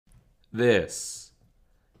This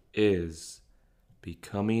is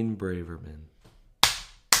Becoming Braverman.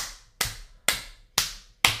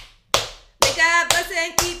 May God bless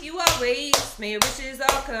and keep you always. May your wishes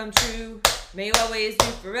all come true. May you always do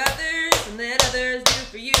for others and let others do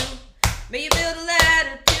for you. May you build a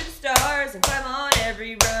ladder to the stars and climb on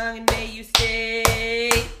every rung. And may you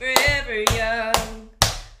stay forever young.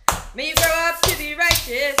 May you grow up to be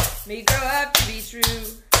righteous. May you grow up to be true.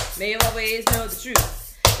 May you always know the truth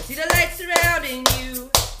and see the light surrounding you.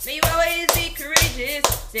 May you always be courageous,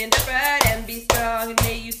 stand upright and be strong. And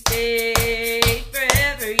may you stay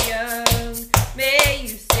forever young. May you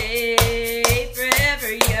stay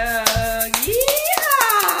forever young.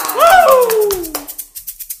 Yeehaw! Woo!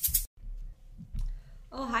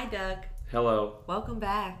 Oh, hi, Doug. Hello. Welcome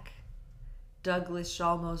back. Douglas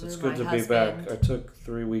Shawmoser, It's good to be back. I took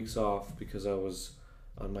 3 weeks off because I was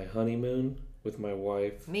on my honeymoon with my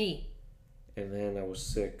wife. Me. And then I was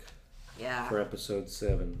sick Yeah. for episode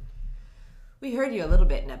 7. We heard you a little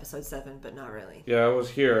bit in episode 7, but not really. Yeah, I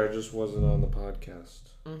was here. I just wasn't on the podcast.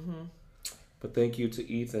 Mm-hmm. But thank you to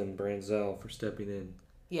Ethan Branzel for stepping in.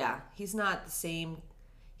 Yeah, he's not the same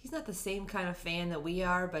kind of fan that we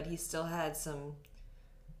are, but he still had some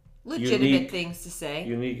legitimate things to say.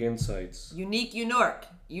 Unique insights. Unique New York.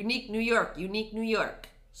 Unique New York. Unique New York.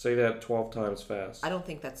 Say that 12 times fast. I don't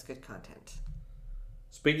think that's good content.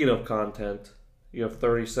 Speaking of content, you have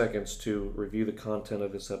 30 seconds to review the content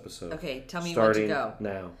of this episode. Okay, tell me when to go. Starting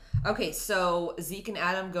now. Okay, so Zeke and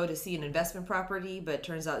Adam go to see an investment property, but it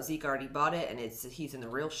turns out Zeke already bought it, and he's in the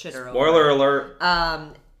real shitter. Spoiler alert.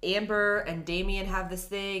 Amber and Damien have this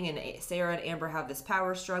thing, and Sarah and Amber have this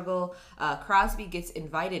power struggle. Crosby gets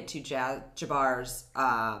invited to Jabbar's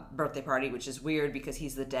birthday party, which is weird because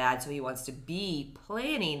he's the dad, so he wants to be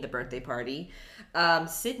planning the birthday party.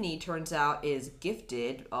 Sydney, turns out, is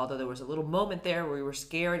gifted, although there was a little moment there where we were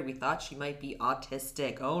scared. We thought she might be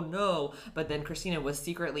autistic. Oh, no. But then Christina was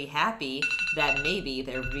secretly happy that maybe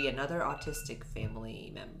there would be another autistic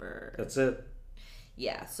family member. That's it.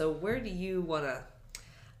 Yeah, so where do you want to...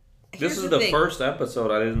 This is the first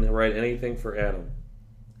episode I didn't write anything for Adam.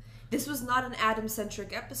 This was not an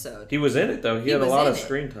Adam-centric episode. He was in it, though. He had a lot of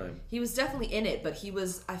screen time. He was definitely in it, but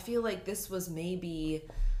I feel like this was maybe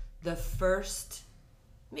the first,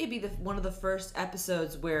 one of the first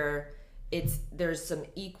episodes where there's some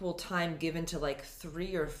equal time given to like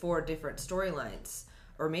 3 or 4 different storylines.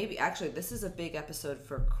 Or maybe, actually, this is a big episode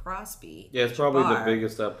for Crosby. Yeah, it's probably the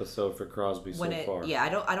biggest episode for Crosby so far. Yeah,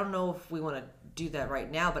 I don't know if we want to do that right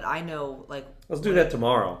now, but I know, like... Let's do that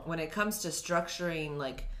tomorrow. When it comes to structuring,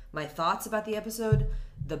 like, my thoughts about the episode,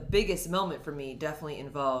 the biggest moment for me definitely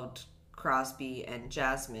involved Crosby and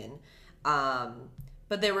Jasmine.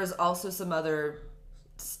 But there was also some other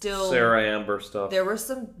Sarah Amber stuff. There were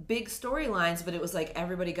some big storylines, but it was like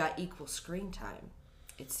everybody got equal screen time.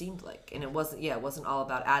 It seemed like. And it wasn't all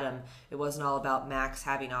about Adam. It wasn't all about Max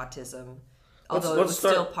having autism. Although it was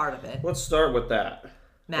still part of it. Let's start with that.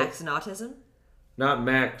 Max and autism? Not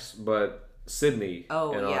Max, but Sydney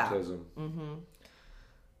and autism. Mm-hmm.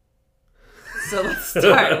 So let's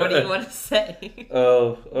start. What do you want to say?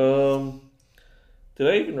 Did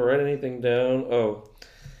I even write anything down?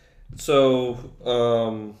 So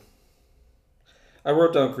I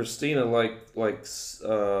wrote down Christina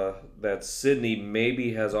that Sydney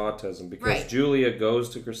maybe has autism because Julia goes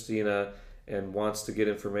to Christina and wants to get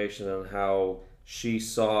information on how she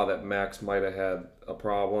saw that Max might have had a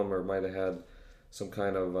problem or might have had some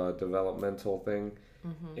kind of developmental thing.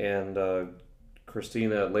 Mm-hmm. And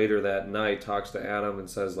Christina later that night talks to Adam and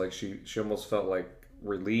says like she almost felt like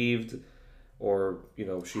relieved or,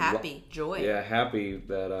 happy, joy. Yeah, happy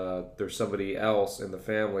that there's somebody else in the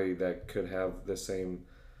family that could have the same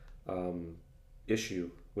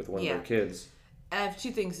issue with one of their kids. I have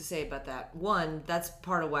 2 things to say about that. One, that's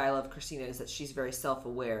part of why I love Christina is that she's very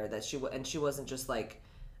self-aware. That she wasn't just like,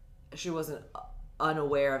 she wasn't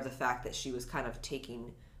unaware of the fact that she was kind of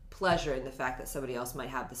taking pleasure in the fact that somebody else might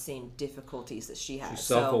have the same difficulties that she has. She's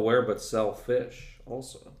self-aware but selfish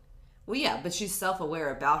also. Well, yeah, but she's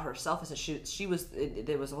self-aware about herself.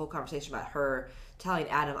 There was a whole conversation about her telling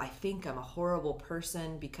Adam, I think I'm a horrible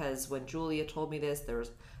person because when Julia told me this,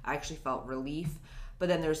 I actually felt relief. But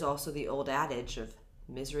then there's also the old adage of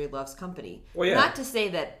misery loves company. Well, yeah. Not to say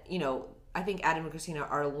that, I think Adam and Christina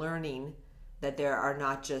are learning that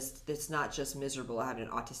it's not just miserable having an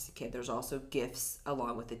autistic kid. There's also gifts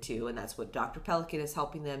along with it too. And that's what Dr. Pelican is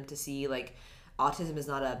helping them to see, like, autism is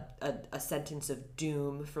not a sentence of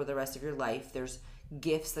doom for the rest of your life. There's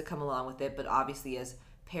gifts that come along with it, but obviously as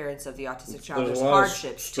parents of the autistic child, there's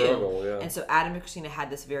hardships struggle, too. Yeah. And so Adam and Christina had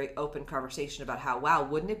this very open conversation about how, wow,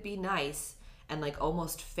 wouldn't it be nice and like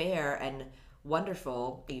almost fair and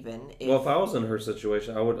wonderful even. Well, if I was in her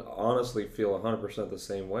situation, I would honestly feel 100% the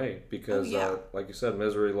same way because, like you said,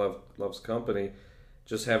 misery loves company.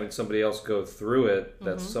 Just having somebody else go through it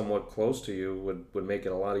that's somewhat close to you would make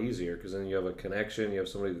it a lot easier because then you have a connection, you have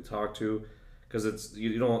somebody to talk to, because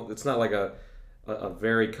it's not like a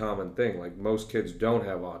very common thing. Like most kids don't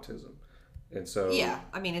have autism, and so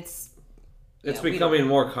I mean it's becoming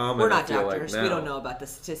more common. We're not doctors, like now. We don't know about the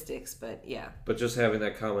statistics, but But just having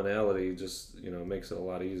that commonality just makes it a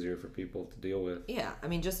lot easier for people to deal with. Yeah, I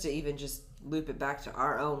mean just to even just loop it back to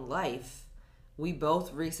our own life. We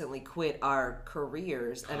both recently quit our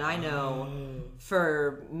careers, and I know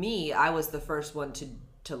for me, I was the first one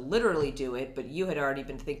to literally do it, but you had already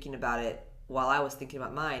been thinking about it while I was thinking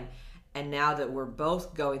about mine. And now that we're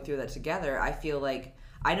both going through that together, I feel like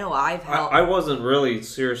I know I've helped. I wasn't really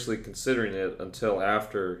seriously considering it until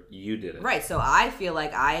after you did it. Right, so I feel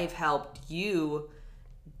like I've helped you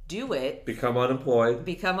do it. Become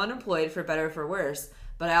unemployed For better or for worse.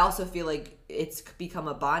 But I also feel like it's become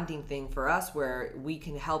a bonding thing for us where we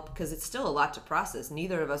can help because it's still a lot to process.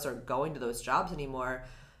 Neither of us are going to those jobs anymore,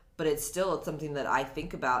 but it's something that I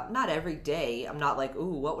think about, not every day. I'm not like,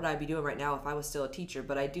 ooh, what would I be doing right now if I was still a teacher?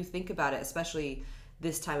 But I do think about it, especially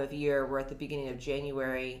this time of year. We're at the beginning of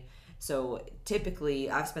January. So typically,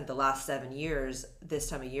 I've spent the last 7 years, this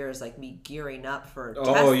time of year is like me gearing up for test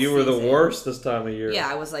you were season. The worst this time of year. Yeah,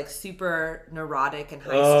 I was like super neurotic and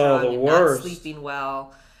high-strung and not sleeping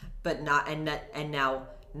well. But now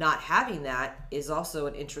not having that is also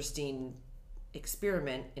an interesting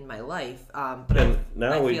experiment in my life. But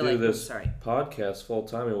now we do this podcast full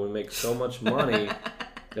time and we make so much money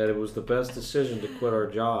that it was the best decision to quit our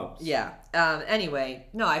jobs. Yeah. Anyway,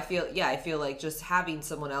 no, I feel like just having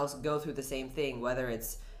someone else go through the same thing, whether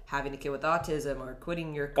it's having a kid with autism or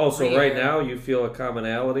quitting your career. Oh, so right now you feel a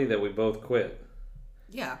commonality that we both quit.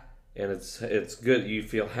 Yeah. And it's good. You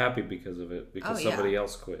feel happy because of it because somebody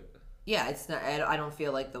else quit. Yeah, it's not. I don't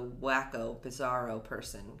feel like the wacko, bizarro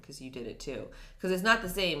person because you did it too. Because it's not the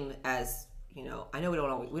same as I know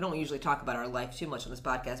we don't usually talk about our life too much on this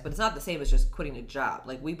podcast, but it's not the same as just quitting a job.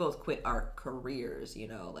 Like we both quit our careers.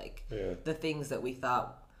 The things that we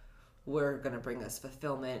thought were going to bring us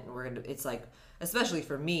fulfillment, and it's like, especially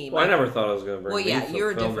for me. Well, I never thought it was going to bring. Well, me fulfillment.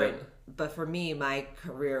 You're different, but for me, my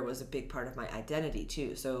career was a big part of my identity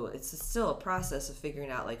too. So it's still a process of figuring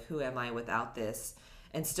out like who am I without this.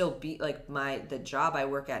 And still be like the job I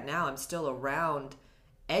work at now, I'm still around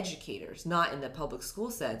educators, not in the public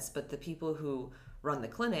school sense, but the people who run the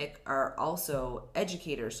clinic are also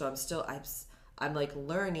educators. So I'm like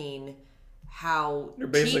learning how you're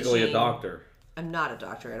basically teaching, a doctor. I'm not a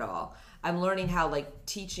doctor at all. I'm learning how like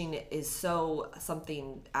teaching is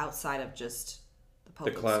something outside of just the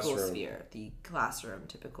public school sphere, the classroom,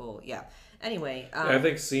 typical. Yeah. Anyway, I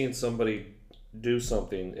think seeing somebody do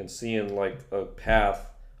something and seeing like a path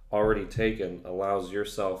already taken allows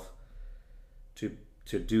yourself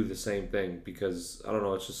to do the same thing because I don't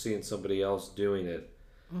know, it's just seeing somebody else doing it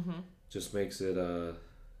just makes it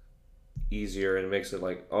easier and it makes it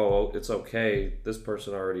like, oh, it's okay, this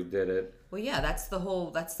person already did it. Well, yeah,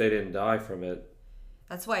 they didn't die from it.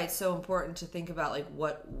 That's why it's so important to think about like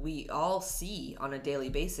what we all see on a daily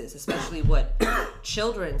basis, especially what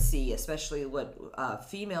children see, especially what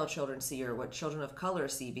female children see or what children of color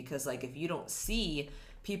see. Because like if you don't see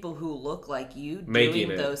people who look like you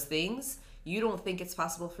doing those things, you don't think it's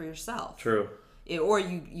possible for yourself. True. Or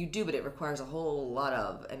you do, but it requires a whole lot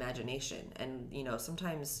of imagination. And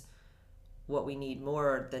sometimes what we need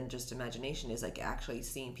more than just imagination is like actually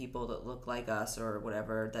seeing people that look like us or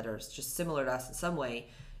whatever that are just similar to us in some way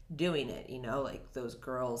doing it, like those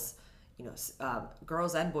girls,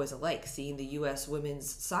 girls and boys alike, seeing the U.S.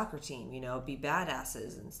 women's soccer team, be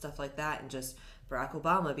badasses and stuff like that, and just Barack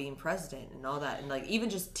Obama being president and all that, and like even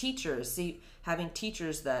just teachers, having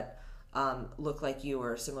teachers that look like you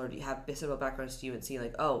or similar to you, have similar backgrounds to you, and see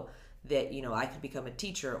like, oh, that I could become a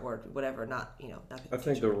teacher or whatever. Not I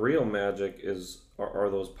think the real magic are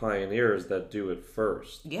those pioneers that do it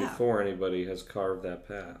first, before anybody has carved that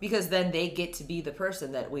path. Because then they get to be the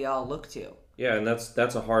person that we all look to. Yeah, and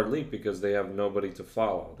that's a hard leap because they have nobody to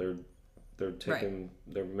follow. They're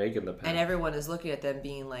making the path, and everyone is looking at them,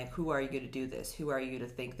 being like, "Who are you going to do this? Who are you to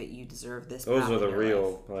think that you deserve this?" Those are the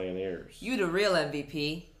real pioneers. You the real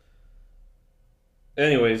MVP.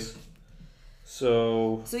 Anyways.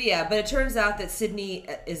 So yeah, but it turns out that Sydney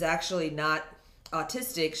is actually not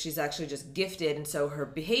autistic. She's actually just gifted, and so her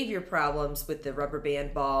behavior problems with the rubber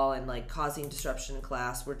band ball and like causing disruption in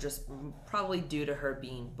class were just probably due to her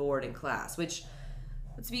being bored in class. Which,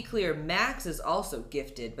 let's be clear, Max is also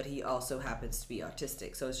gifted, but he also happens to be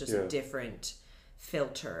autistic. So it's just a different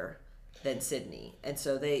filter than Sydney. And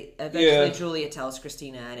so they eventually Julia tells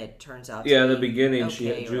Christina, and it turns out in the beginning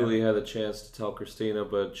Julie had a chance to tell Christina,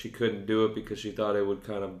 but she couldn't do it because she thought it would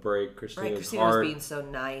kind of break Christina's heart. Christina was being so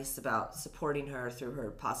nice about supporting her through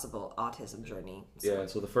her possible autism journey.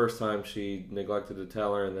 So the first time she neglected to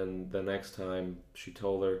tell her, and then the next time she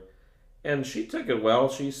told her. And she took it well.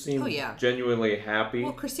 She seemed genuinely happy.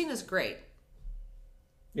 Well, Christina's great.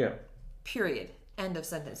 Yeah. Period. End of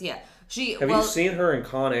sentence. Yeah. Have you seen her in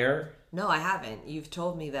Con Air? No, I haven't. You've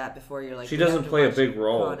told me that before. You're like, she doesn't play a big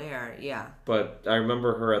role. Con Air, yeah. But I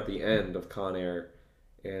remember her at the end of Con Air,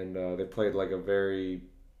 and they played like a very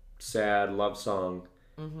sad love song,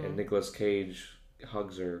 and Nicolas Cage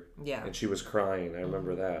hugs her, and she was crying. I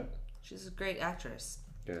remember that. She's a great actress.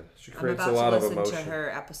 Yeah, she creates a lot of emotion. I'm about to listen to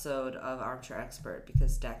her episode of Armchair Expert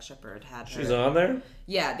because Dax Shepard had her. She's on there?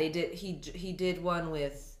 Yeah, they did. He did one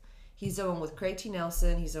with. He's done one with Craig T.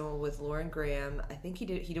 Nelson. He's done one with Lauren Graham. I think he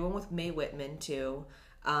did one with Mae Whitman too.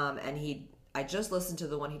 And I just listened to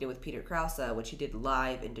the one he did with Peter Krause, which he did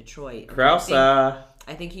live in Detroit. Krause. I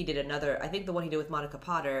think he did another. I think the one he did with Monica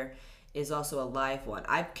Potter is also a live one.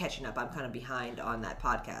 I'm catching up. I'm kind of behind on that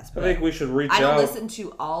podcast. I think we should reach out. I don't listen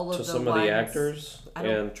to all of the some of the actors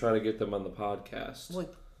and try to get them on the podcast. Well,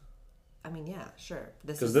 I mean, yeah, sure.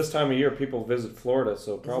 Because this time of year, people visit Florida,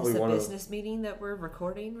 so probably one of Is this a business meeting that we're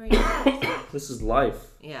recording right now? This is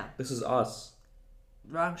life. Yeah. This is us.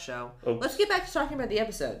 Wrong show. Oops. Let's get back to talking about the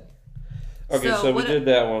episode. Okay, so we did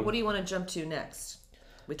that one. What do you want to jump to next?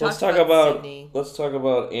 Let's talk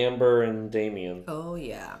about Amber and Damien. Oh,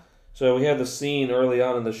 yeah. So we had the scene early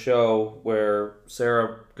on in the show where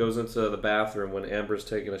Sarah goes into the bathroom when Amber's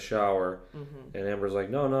taking a shower, and Amber's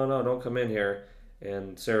like, no, don't come in here.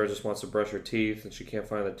 And Sarah just wants to brush her teeth, and she can't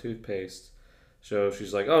find the toothpaste. So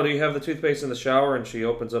she's like, oh, do you have the toothpaste in the shower? And she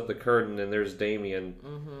opens up the curtain, and there's Damien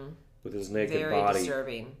with his naked body. Very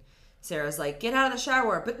disturbing. Sarah's like, get out of the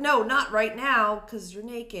shower. But no, not right now, because you're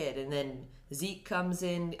naked. And then Zeke comes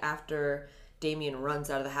in after Damien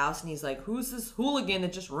runs out of the house, and he's like, who's this hooligan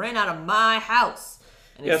that just ran out of my house?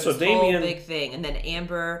 And it's this whole big thing. And then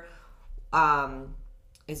Amber...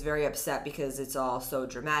 is very upset because it's all so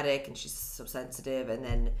dramatic and she's so sensitive, and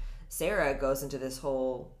then Sarah goes into this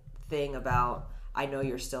whole thing about, I know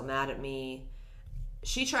you're still mad at me.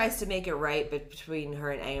 She tries to make it right between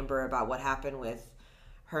her and Amber about what happened with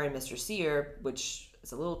her and Mr. Sear, which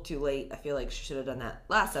is a little too late. I feel like she should have done that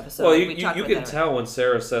last episode. Well, you can tell when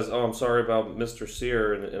Sarah says, oh, I'm sorry about Mr.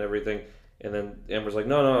 Sear and everything. And then Amber's like,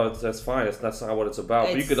 no, that's fine. That's not what it's about.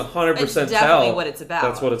 But you could 100% tell. It's definitely what it's about.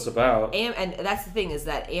 That's what it's about. And that's the thing, is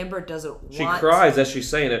that Amber doesn't want... She cries as she's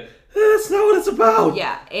saying it. That's not what it's about.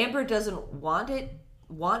 Yeah, Amber doesn't want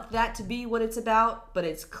that to be what it's about, but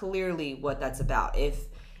it's clearly what that's about. If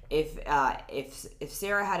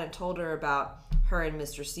Sarah hadn't told her about her and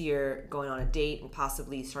Mr. Sear going on a date and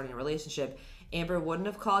possibly starting a relationship, Amber wouldn't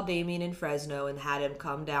have called Damien in Fresno and had him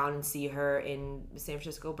come down and see her in the San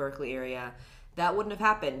Francisco, Berkeley area. That wouldn't have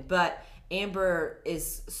happened. But Amber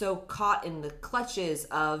is so caught in the clutches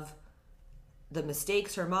of the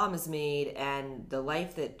mistakes her mom has made and the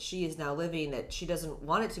life that she is now living that she doesn't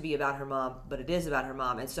want it to be about her mom, but it is about her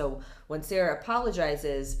mom. And so when Sarah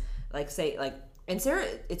apologizes, and Sarah,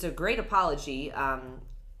 it's a great apology.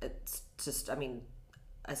 It's just, I mean,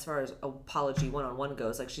 as far as apology one-on-one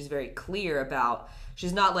goes, like, she's very clear about,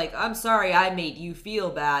 she's not like, I'm sorry I made you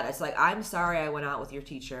feel bad. It's like, I'm sorry I went out with your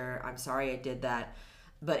teacher. I'm sorry I did that.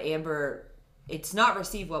 But Amber, it's not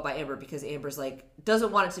received well by Amber because Amber's like,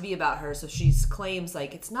 doesn't want it to be about her. So she claims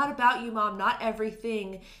like, it's not about you, Mom. Not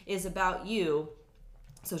everything is about you.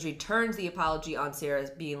 So she turns the apology on Sarah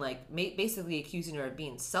as being like, basically accusing her of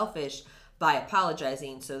being selfish by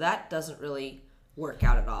apologizing. So that doesn't really work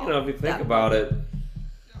out at all. If you think about it,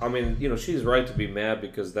 I mean, she's right to be mad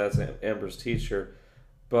because that's Amber's teacher.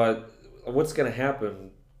 But what's going to happen?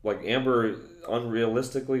 Like, Amber,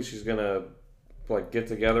 unrealistically, she's going to, get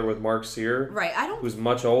together with Mark Sear. Right. Who's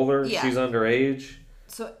much older. Yeah. She's underage.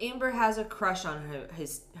 So Amber has a crush on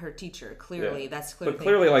her teacher. Clearly, that's clear. But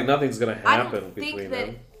clearly, nothing's going to happen between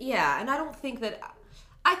them. Yeah, and I don't think that...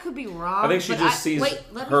 I could be wrong. I think she just sees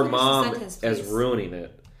her mom as ruining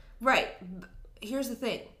it. Right. Here's the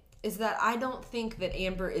thing. Is that I don't think that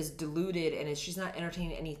Amber is deluded and she's not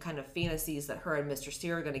entertaining any kind of fantasies that her and Mr.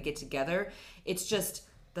 Sear are going to get together. It's just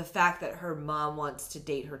the fact that her mom wants to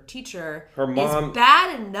date her teacher. Her mom is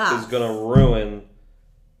bad enough. Her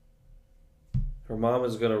mom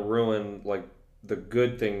is going to ruin the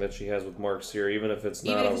good thing that she has with Mark Sear, even if it's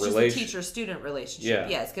not a relationship. Even if it's just a teacher-student relationship.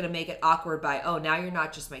 Yeah, it's going to make it awkward by, oh, now you're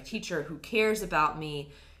not just my teacher who cares about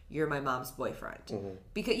me. you're my mom's boyfriend. Mm-hmm.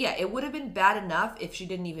 Because, yeah, it would have been bad enough if she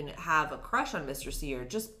didn't even have a crush on Mr. Sear.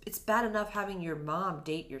 Just, it's bad enough having your mom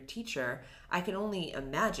date your teacher. I can only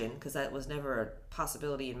imagine, because that was never a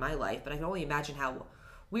possibility in my life, but I can only imagine how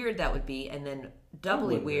weird that would be. And then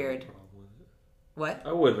doubly weird. What?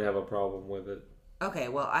 I wouldn't have a problem with it. Okay,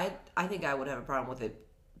 well, I think I would have a problem with it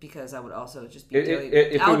because I would also just be dealing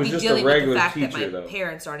with the fact that my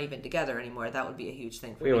parents aren't even together anymore. That would be a huge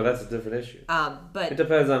thing for me. Well, that's a different issue. But it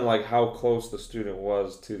depends on like how close the student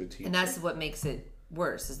was to the teacher. And that's what makes it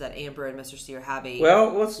worse, is that Amber and Mr. Sear have a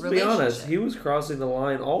let's be honest. He was crossing the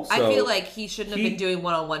line also. I feel like he shouldn't have been doing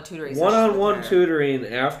one-on-one tutoring. One-on-one tutoring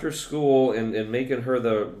after school and making her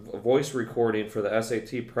the voice recording for the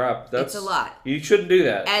SAT prep. That's a lot. You shouldn't do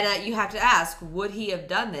that. And you have to ask, would he have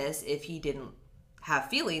done this if he didn't have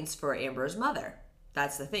feelings for Amber's mother?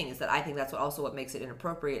 That's the thing, is that I think that's what makes it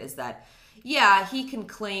inappropriate, is that, yeah, he can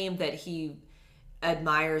claim that he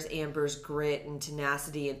admires Amber's grit and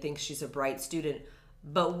tenacity and thinks she's a bright student,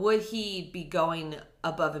 but would he be going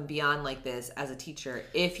above and beyond like this as a teacher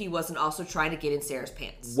if he wasn't also trying to get in Sarah's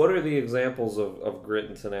pants? What are the examples of grit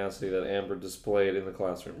and tenacity that Amber displayed in the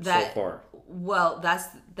classroom so far? Well,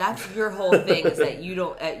 that's your whole thing, is that you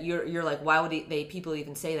don't, you're like, why would people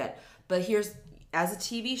even say that? But here's, as a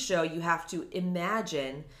TV show, you have to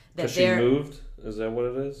imagine that she moved? Is that what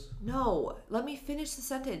it is? No. Let me finish the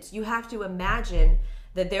sentence. You have to imagine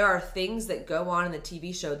that there are things that go on in the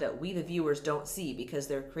TV show that we, the viewers, don't see because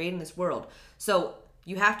they're creating this world. So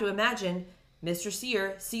you have to imagine Mr.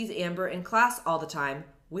 Sear sees Amber in class all the time.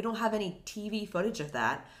 We don't have any TV footage of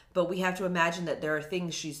that, but we have to imagine that there are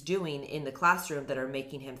things she's doing in the classroom that are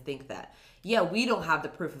making him think that. Yeah, we don't have the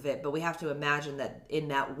proof of it, but we have to imagine that in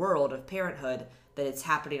that world of parenthood, that it's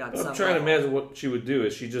happening on some level. I'm trying to imagine what she would do.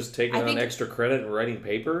 Is she just taking on extra credit and writing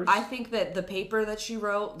papers? I think that the paper that she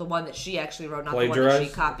wrote, the one that she actually wrote, not the one that she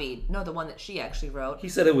copied. No, the one that she actually wrote. He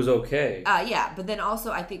said it was okay. Yeah, but then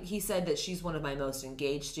also I think he said that she's one of my most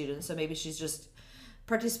engaged students, so maybe she's just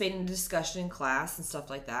participating in discussion in class and stuff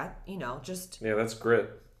like that. Just... Yeah, that's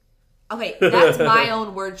grit. Okay, that's my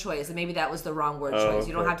own word choice, and maybe that was the wrong word choice. Okay.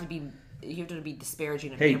 You don't have to be... You have to be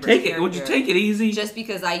disparaging of Amber's character. Would you take it easy? Just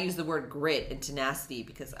because I use the word grit and tenacity,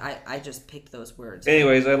 because I just picked those words.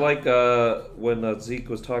 Anyways, I like when Zeke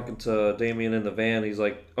was talking to Damien in the van. He's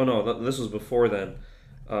like, oh no, this was before then.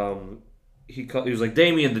 He was like,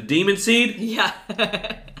 Damien, the demon seed? Yeah.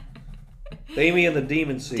 Damien, the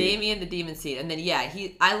demon seed. Damien, the demon seed. And then, yeah,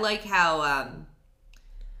 I like how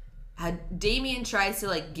Damien tries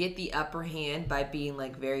to get the upper hand by being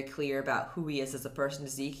very clear about who he is as a person to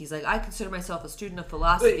Zeke. He's like, I consider myself a student of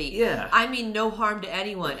philosophy. But, yeah. I mean no harm to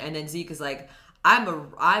anyone. And then Zeke is like, I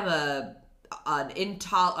wrote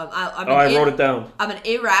it down. I'm an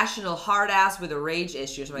irrational hard ass with a rage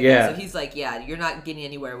issue or something like that. So he's like, yeah, you're not getting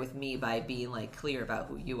anywhere with me by being clear about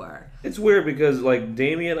who you are. It's weird because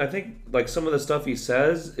Damien, I think some of the stuff he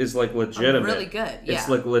says is legitimate. Really good. Yeah. It's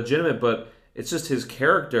legitimate, but it's just his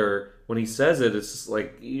character. When he says it, it's just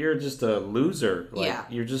you're just a loser.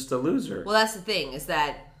 You're just a loser. Well, that's the thing, is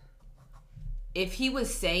that if he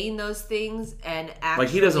was saying those things and actually...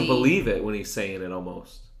 he doesn't believe it when he's saying it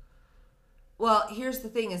almost. Well, here's the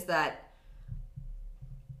thing is that...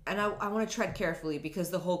 And I want to tread carefully because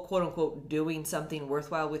the whole quote-unquote doing something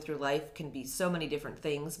worthwhile with your life can be so many different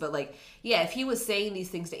things. But, if he was saying these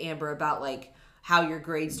things to Amber about, how your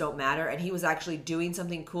grades don't matter and he was actually doing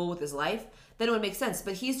something cool with his life... then it would make sense.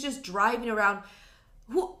 But he's just driving around.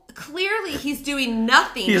 Clearly, he's doing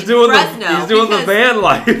nothing. He's doing the van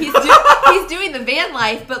life. He's doing the van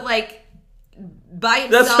life, but by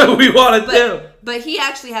himself. That's what we want to do. But he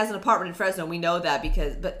actually has an apartment in Fresno. We know that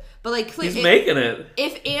because, but he's making it.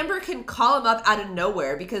 If Amber can call him up out of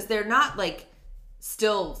nowhere because they're not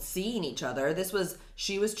still seeing each other.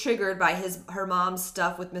 She was triggered by her mom's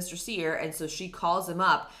stuff with Mr. Sear, and so she calls him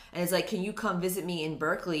up and is like, "Can you come visit me in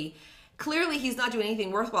Berkeley?" Clearly, he's not doing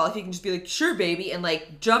anything worthwhile if he can just be like, sure, baby, and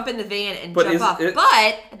jump in the van and jump off.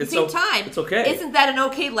 But at the same time, it's okay. Isn't that an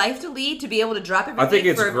okay life to lead, to be able to drop everything I think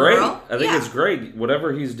it's for a great. girl? I think it's great.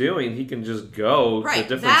 Whatever he's doing, he can just go to a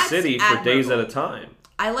different city for days at a time.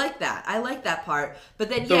 I like that. I like that part. But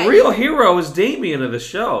then, the real hero is Damien of the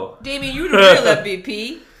show. Damien, you're the real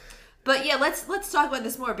MVP. But yeah, let's talk about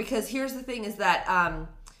this more because here's the thing: is that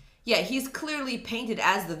he's clearly painted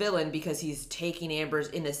as the villain because he's taking Amber's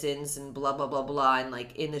innocence and blah, blah, blah, blah, and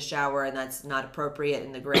in the shower, and that's not appropriate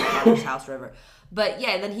in the grandfather's house, whatever. But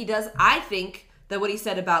yeah, then he does, I think that what he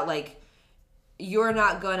said about you're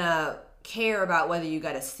not gonna care about whether you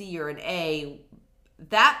got a C or an A,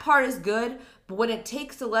 that part is good. But when it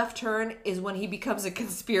takes a left turn is when he becomes a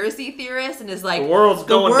conspiracy theorist and is like, the world's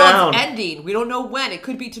down. Ending. We don't know when. It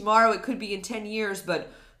could be tomorrow. It could be in 10 years.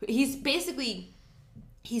 But he's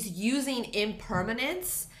using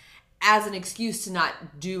impermanence as an excuse to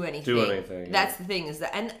not do anything. That's the thing.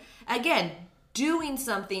 And again, doing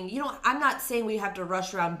something, I'm not saying we have to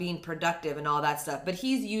rush around being productive and all that stuff, but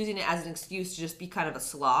he's using it as an excuse to just be kind of a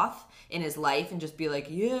sloth in his life and just be like,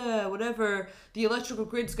 yeah, whatever, the electrical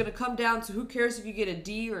grid's going to come down, so who cares if you get a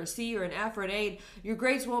D or a C or an F or an A, your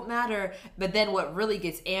grades won't matter. But then what really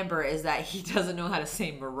gets Amber is that he doesn't know how to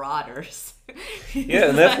say marauders. Yeah,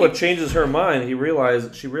 and that's what changes her mind. She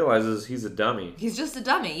realizes he's a dummy. He's just a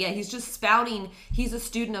dummy. Yeah, he's just spouting. He's a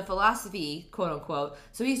student of philosophy, quote unquote.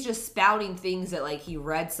 So he's just spouting things that like he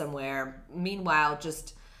read somewhere. Meanwhile,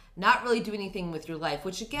 just not really doing anything with your life,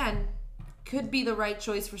 which again could be the right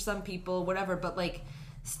choice for some people, whatever. But like,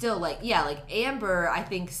 still, like, yeah, like Amber, I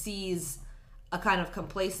think sees a kind of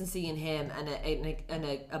complacency in him and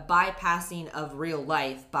a bypassing of real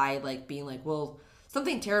life by like being like, well,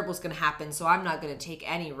 something terrible is going to happen, so I'm not going to take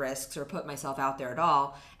any risks or put myself out there at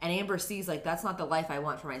all. And Amber sees, like, that's not the life I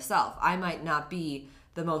want for myself. I might not be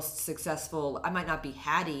the most successful. I might not be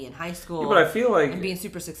Hattie in high school. Yeah, but I feel like... and being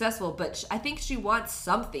super successful, but I think she wants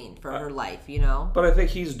something for her life, But I think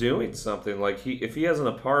he's doing something. Like, if he has an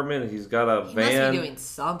apartment, he's got a van... He must be doing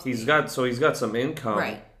something. He's got some income.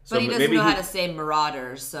 Right. So but he doesn't know how to say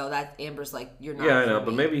marauders, so that Amber's like, you're not... Yeah, I know,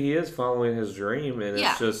 but maybe he is following his dream, and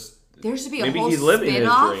it's just... There should be a whole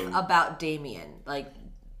spin-off about Damien. Like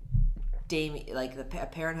the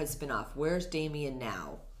Parenthood spin-off. Where's Damien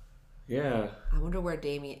now? Yeah. I wonder where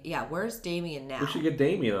Damien... Yeah, where's Damien now? We should get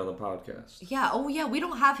Damien on the podcast. Yeah. Oh, yeah. We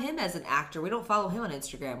don't have him as an actor. We don't follow him on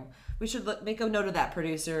Instagram. We should make a note of that,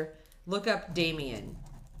 producer. Look up Damien.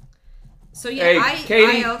 So, yeah, hey,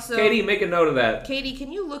 Katie, make a note of that. Katie,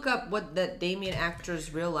 can you look up what that Damien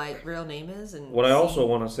actor's real name is? And what I also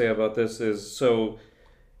want to say about this is, so...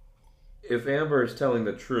 if Amber is telling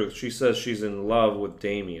the truth, she says she's in love with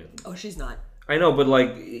Damien. Oh, she's not. I know, but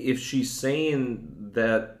like, if she's saying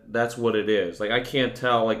that's what it is, like, I can't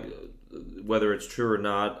tell, like, whether it's true or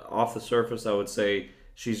not. Off the surface, I would say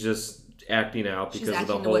she's just acting out because of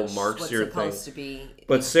the whole Mark Sear thing. To be.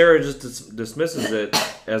 But Sarah just dismisses it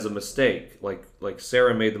as a mistake. Like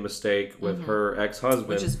Sarah made the mistake with her ex-husband,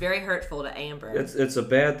 which is very hurtful to Amber. It's a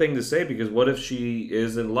bad thing to say, because what if she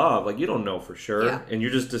is in love? Like, you don't know for sure, and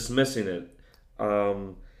you're just dismissing it.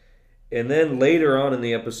 And then later on in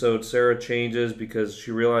the episode, Sarah changes because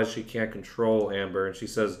she realizes she can't control Amber, and she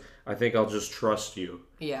says, "I think I'll just trust you."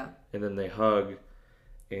 Yeah. And then they hug,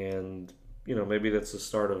 and maybe that's the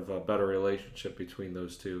start of a better relationship between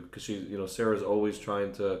those two, because Sarah's always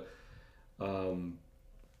trying to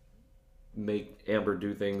make Amber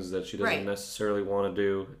do things that she doesn't necessarily want to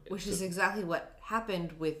do. Which is exactly what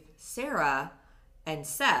happened with Sarah and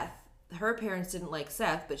Seth. Her parents didn't like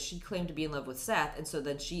Seth, but she claimed to be in love with Seth, and so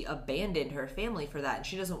then she abandoned her family for that, and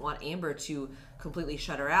she doesn't want Amber to completely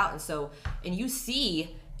shut her out. And you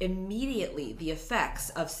see immediately the effects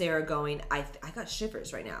of Sarah going, I got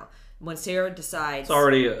shivers right now. When Sarah decides, it's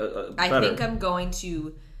already I think I'm going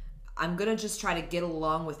to just try to get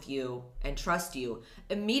along with you and trust you.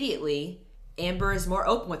 Immediately, Amber is more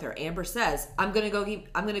open with her. Amber says, I'm gonna go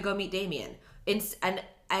meet Damien. And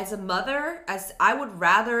as a mother, as I would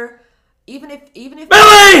rather, even if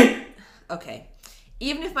Billy! Okay,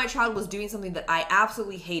 even if my child was doing something that I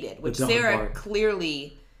absolutely hated, which Sarah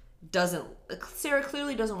clearly doesn't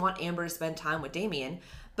want Amber to spend time with Damien.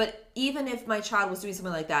 But even if my child was doing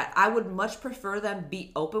something like that, I would much prefer them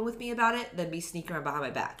be open with me about it than be sneaking around behind my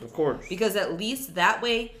back. Of course. Because at least that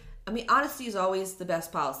way, honesty is always the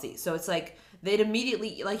best policy. So it's like, they'd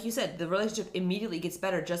immediately, like you said, the relationship immediately gets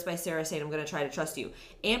better just by Sarah saying, I'm going to try to trust you.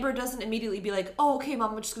 Amber doesn't immediately be like, oh, okay,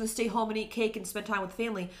 Mom, I'm just going to stay home and eat cake and spend time with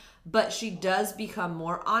family. But she does become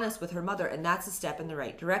more honest with her mother, and that's a step in the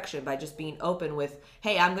right direction by just being open with,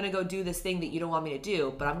 hey, I'm going to go do this thing that you don't want me to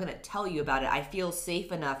do, but I'm going to tell you about it. I feel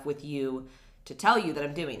safe enough with you to tell you that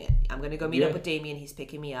I'm doing it. I'm going to go meet up with Damien. He's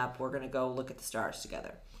picking me up. We're going to go look at the stars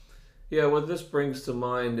together. Yeah, what this brings to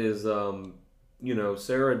mind is,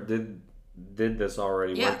 Sarah did this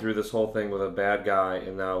already. Went through this whole thing with a bad guy,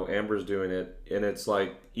 and now Amber's doing it. And it's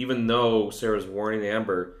like, even though Sarah's warning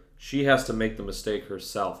Amber, she has to make the mistake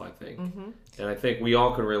herself, I think. Mm-hmm. And I think we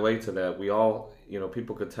all can relate to that. We all,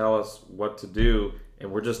 people could tell us what to do,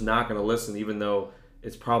 and we're just not going to listen, even though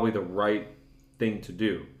it's probably the right thing to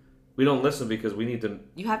do. We don't listen because we need to...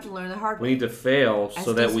 You have to learn the hard way. We need to fail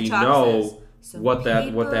so that we know what that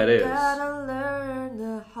is. Gotta learn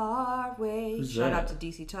the hard way. Shout out to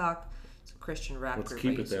DC Talk. Christian rap Let's group.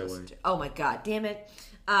 keep it that way. Oh my god, damn it!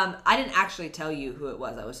 I didn't actually tell you who it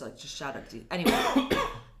was. I was like, just shout out to you. Anyway,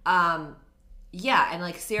 yeah, and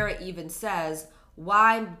like Sarah even says,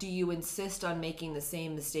 why do you insist on making the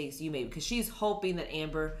same mistakes you made? Because she's hoping that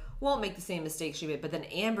Amber won't make the same mistakes she made. But then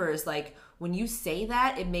Amber is like, when you say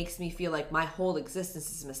that, it makes me feel like my whole existence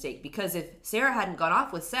is a mistake. Because if Sarah hadn't gone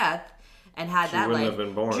off with Seth and had she that wouldn't life, have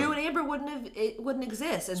been born. Drew and Amber wouldn't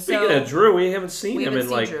exist. And Speaking of Drew, we haven't seen him in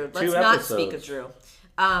like Drew. 2 Let's episodes. not speak of Drew.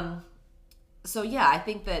 So yeah, I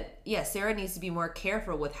think that Sarah needs to be more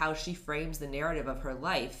careful with how she frames the narrative of her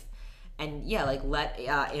life, and like let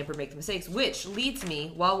Amber make the mistakes. Which leads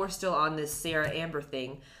me, while we're still on this Sarah Amber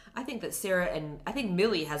thing, I think that I think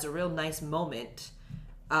Millie has a real nice moment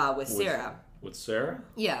with Sarah. With Sarah?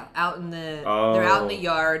 Yeah, they're out in the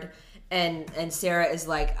yard, and Sarah is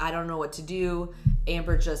like, I don't know what to do.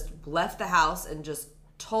 Amber just left the house and just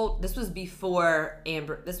told. This was before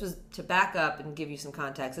Amber. This was, to back up and give you some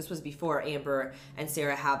context, this was before Amber and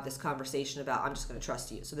Sarah have this conversation about, I'm just going to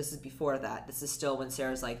trust you. So this is before that. This is still when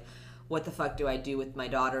Sarah's like, what the fuck do I do with my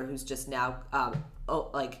daughter who's just now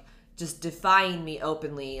just defying me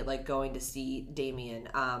openly, like going to see Damien.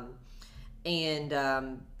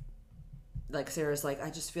 Like Sarah's like,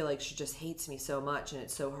 I just feel like she just hates me so much, and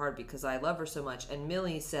it's so hard because I love her so much. And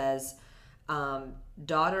Millie says,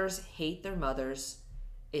 daughters hate their mothers.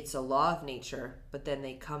 It's a law of nature, but then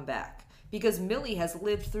they come back. Because Millie has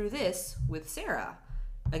lived through this with Sarah.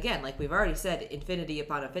 Again, like we've already said, infinity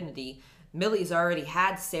upon infinity. Millie's already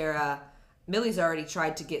had Sarah. Millie's already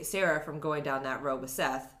tried to get Sarah from going down that road with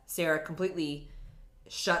Seth. Sarah completely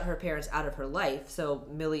shut her parents out of her life. So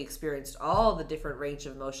Millie experienced all the different range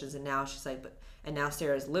of emotions, and now she's like, and now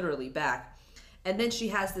Sarah's literally back. And then she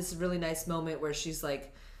has this really nice moment where she's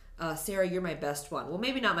like, Sarah, you're my best one. Well,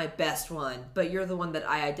 maybe not my best one, but you're the one that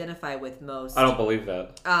I identify with most. I don't believe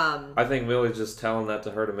that. I think Millie's just telling that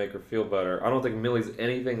to her to make her feel better. I don't think Millie's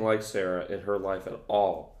anything like Sarah in her life at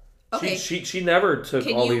all. Okay. She never took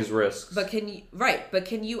these risks. But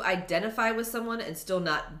can you identify with someone and still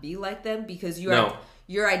not be like them? Because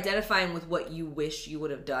you're identifying with what you wish you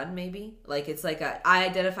would have done, maybe? Like, it's like I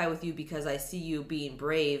identify with you because I see you being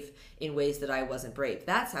brave in ways that I wasn't brave.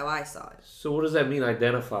 That's how I saw it. So what does that mean,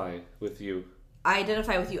 identify with you? I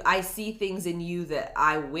identify with you. I see things in you that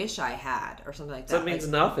I wish I had, or something like that. That means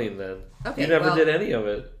nothing, then. Okay, you never did any of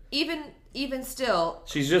it. Even still...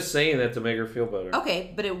 She's just saying that to make her feel better.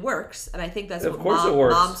 Okay, but it works, and I think that's what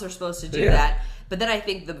moms are supposed to do, that. But then I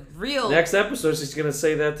think the real... Next episode, she's going to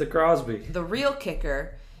say that to Crosby. The real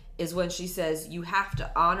kicker is when she says, you have to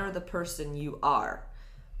honor the person you are.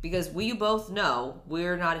 Because we both know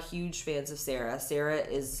we're not huge fans of Sarah. Sarah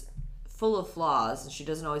is full of flaws, and she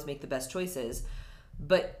doesn't always make the best choices.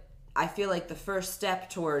 But I feel like the first step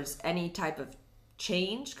towards any type of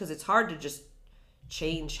change, because it's hard to just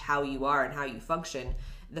change how you are and how you function.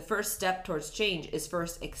 The first step towards change is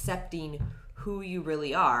first accepting who you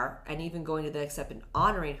really are, and even going to the next step and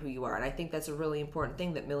honoring who you are. And I think that's a really important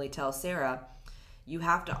thing that Millie tells Sarah. You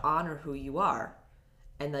have to honor who you are.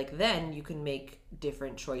 And like then you can make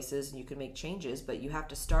different choices and you can make changes, but you have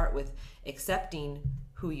to start with accepting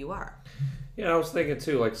who you are. Yeah, I was thinking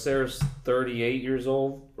too, like Sarah's 38 years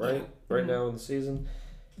old, right? Yeah. Right now in the season.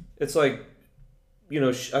 It's like,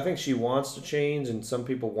 I think she wants to change, and some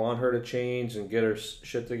people want her to change and get her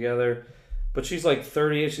shit together. But she's like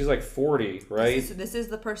 38, she's like 40, right? This is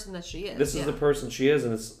the person that she is. This is the person she is,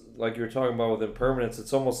 and it's like you were talking about with impermanence.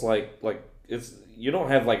 It's almost like it's, you don't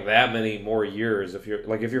have like that many more years. If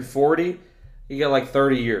you're 40, you got like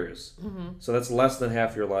 30 years. Mm-hmm. So that's less than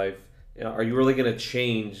half your life. Are you really going to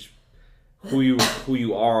change who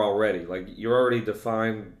you are already? Like, you're already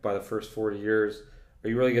defined by the first 40 years. Are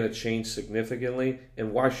you really going to change significantly?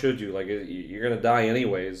 And why should you? Like, you're going to die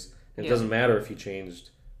anyways. It doesn't matter if you changed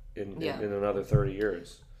in another 30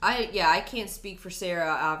 years. I can't speak for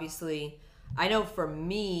Sarah, obviously. I know for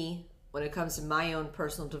me, when it comes to my own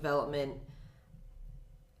personal development,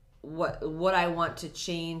 what I want to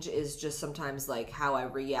change is just sometimes like how I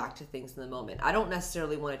react to things in the moment. I don't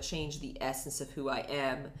necessarily want to change the essence of who I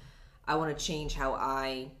am. I want to change how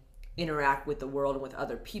I interact with the world and with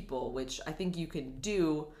other people, which I think you can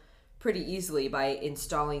do pretty easily by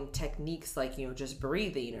installing techniques like, just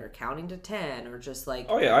breathing or counting to 10 or just like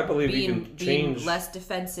I believe you can change, being less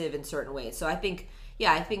defensive in certain ways. So I think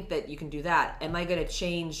that you can do that. Am I going to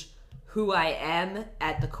change who I am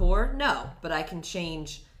at the core? No, but I can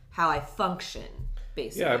change how I function,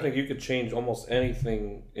 basically. Yeah, I think you could change almost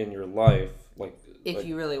anything in your life, if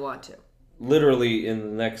you really want to. Literally in the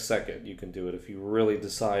next second you can do it if you really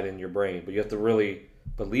decide in your brain, but you have to really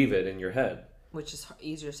believe it in your head. Which is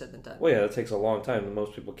easier said than done. Well, yeah, it takes a long time, and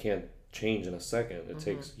most people can't change in a second. It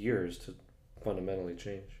takes years to fundamentally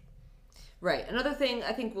change. Right. Another thing,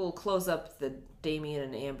 I think we'll close up the Damien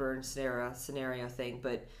and Amber and Sarah scenario thing,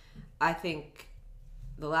 but I think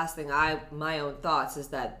the last thing my own thoughts is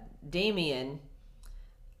that Damien,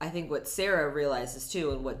 I think what Sarah realizes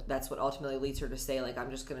too, and that's what ultimately leads her to say, like, I'm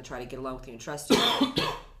just going to try to get along with you and trust you.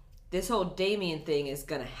 This whole Damien thing is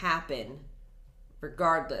going to happen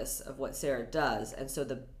regardless of what Sarah does. And so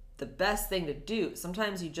the best thing to do,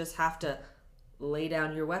 sometimes you just have to lay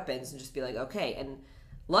down your weapons and just be like, okay. And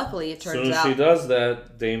luckily, it turns out... As soon as she does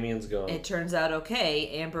that, Damien's gone. It turns out okay.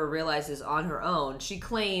 Amber realizes on her own. She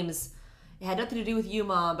claims, it had nothing to do with you,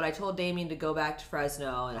 Mom, but I told Damien to go back to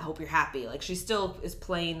Fresno, and I hope you're happy. Like, she still is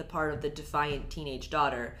playing the part of the defiant teenage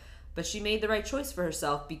daughter. But she made the right choice for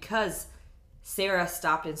herself because Sarah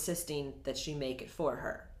stopped insisting that she make it for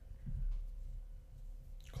her.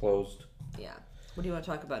 Closed. Yeah. What do you want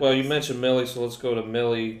to talk about Well, next? You mentioned Millie, so let's go to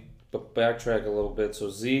Millie, but backtrack a little bit. So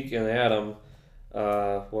Zeke and Adam...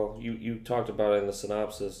 you talked about it in the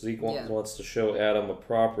synopsis. Zeke wants to show Adam a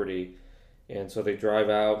property, and so they drive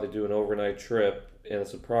out. They do an overnight trip, and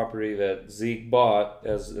it's a property that Zeke bought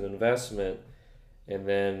as an investment. And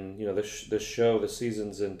then the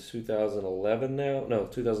season's in 2011 now. No,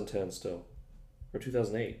 2010 still, or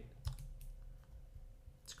 2008.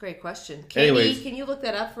 It's a great question. Katie, Anyways, can you look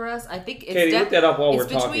that up for us? I think it's Katie, look that up while we're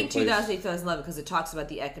talking. It's between 2008 and 2011 because it talks about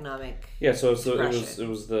the economic. Yeah, so it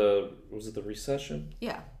was the recession?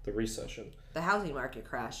 Yeah. The recession. The housing market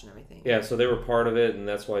crash and everything. Yeah, so they were part of it, and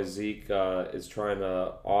that's why Zeke is trying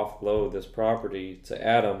to offload this property to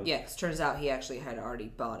Adam. Yeah, because turns out he actually had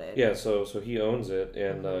already bought it. Yeah, so he owns it,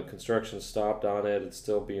 and construction stopped on it. It's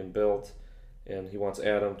still being built, and he wants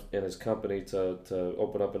Adam and his company to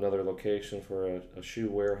open up another location for a shoe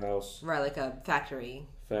warehouse. Right, like a factory.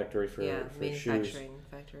 Factory for manufacturing shoes.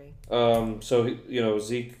 Factory. So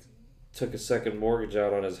Zeke took a second mortgage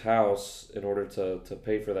out on his house in order to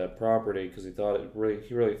pay for that property because he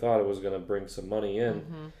really thought it was going to bring some money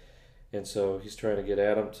in. And so he's trying to get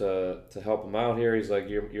Adam to help him out here. He's like,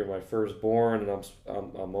 you're my firstborn, and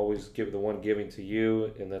I'm always the one giving to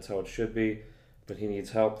you, and that's how it should be. But he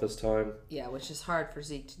needs help this time. Yeah, which is hard for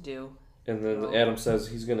Zeke to do. And then Adam says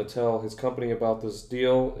he's going to tell his company about this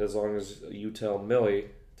deal as long as you tell Millie,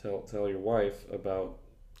 tell your wife about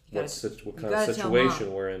what kind of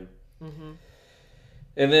situation we're in.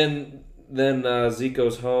 And then Zeke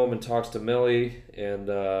goes home and talks to Millie, and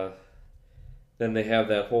then they have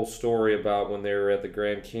that whole story about when they were at the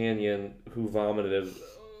Grand Canyon, who vomited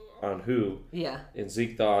on who. Yeah. And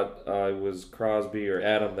Zeke thought it was Crosby or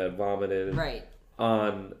Adam that vomited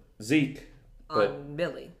on Zeke. On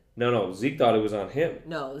Millie. No, Zeke thought it was on him.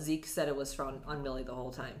 No, Zeke said it was on Millie the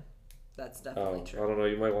whole time. That's definitely true. I don't know.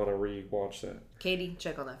 You might want to re-watch that. Katie,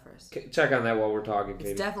 check on that first. Check on that while we're talking,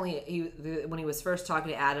 Katie. It's definitely when he was first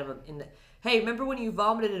talking to Adam hey, remember when you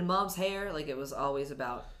vomited in Mom's hair? Like, it was always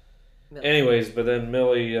about Millie. Anyways, but then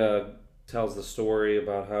Millie tells the story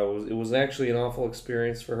about how it was actually an awful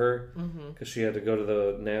experience for her because she had to go to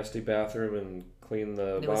the nasty bathroom and clean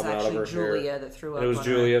the vomit out of her hair. It was actually Julia that threw up. And it was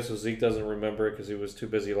Julia, so Zeke doesn't remember it because he was too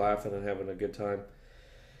busy laughing and having a good time.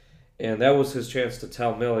 And that was his chance to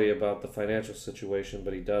tell Millie about the financial situation,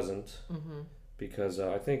 but he doesn't because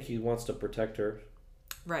I think he wants to protect her.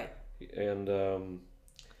 Right. And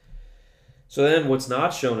so then what's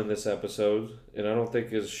not shown in this episode, and I don't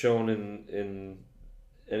think is shown in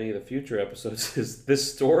any of the future episodes, is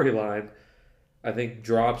this storyline, I think,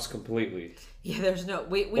 drops completely. Yeah, there's no...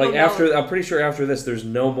 We like, after, I'm pretty sure after this, there's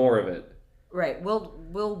no more of it. Right.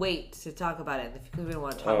 We'll wait to talk about it because we don't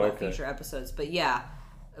want to talk about future episodes. But yeah...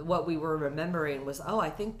 What we were remembering was, I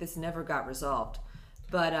think this never got resolved.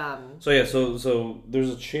 But so there's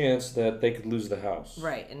a chance that they could lose the house.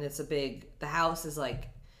 Right, and it's the house is like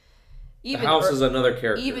the house is another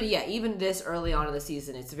character. Even this early on in the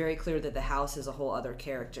season, it's very clear that the house is a whole other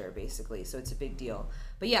character basically. So it's a big deal.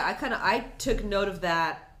 But yeah, I took note of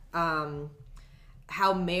that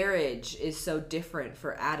how marriage is so different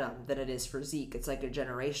for Adam than it is for Zeke. It's like a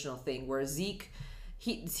generational thing where Zeke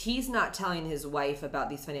He's not telling his wife about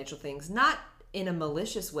these financial things, not in a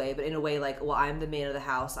malicious way, but in a way like, well, I'm the man of the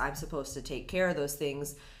house. I'm supposed to take care of those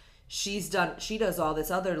things. She does all this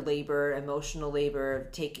other labor, emotional labor.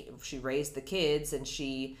 She raised the kids, and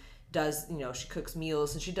she does, she cooks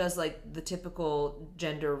meals, and she does like the typical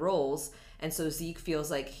gender roles. And so Zeke feels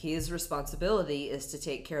like his responsibility is to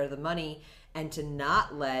take care of the money and to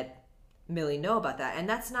not let Millie know about that. And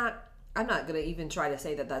I'm not going to even try to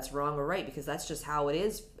say that that's wrong or right because that's just how it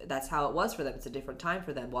is. That's how it was for them. It's a different time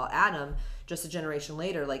for them. While Adam, just a generation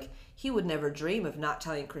later, like, he would never dream of not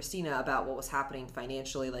telling Christina about what was happening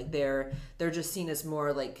financially. Like, they're just seen as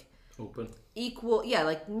more like equal, yeah,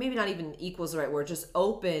 like maybe not even equal is the right word, just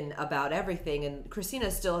open about everything. And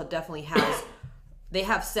Christina still definitely has, they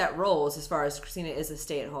have set roles as far as Christina is a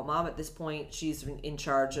stay-at-home mom at this point. She's in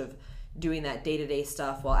charge of doing that day-to-day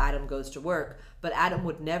stuff while Adam goes to work. But Adam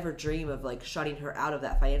would never dream of like shutting her out of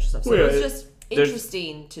that financial stuff. So it was just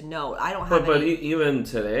interesting to note. I don't have But even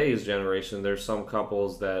today's generation, there's some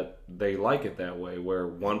couples that they like it that way, where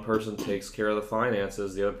one person takes care of the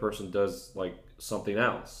finances, the other person does like something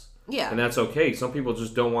else. Yeah. And that's okay. Some people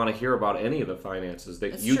just don't want to hear about any of the finances.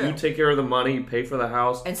 You take care of the money, you pay for the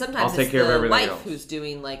house. And sometimes I'll take care of everything wife else. who's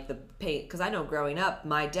doing like the pay. Because I know growing up,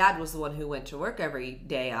 my dad was the one who went to work every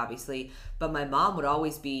day, obviously. But my mom would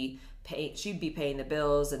always be she'd be paying the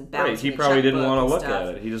bills and balancing. Right. He probably didn't want to look stuff.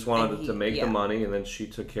 at it. He just wanted to make the money, and then she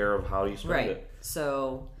took care of how you spend it.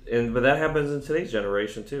 So. But that happens in today's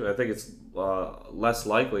generation too. I think it's less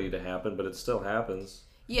likely to happen, but it still happens.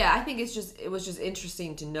 Yeah, I think it was just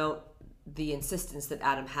interesting to note the insistence that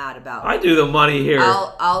Adam had about. I do the money here.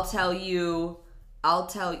 I'll tell you.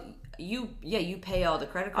 Yeah, you pay all the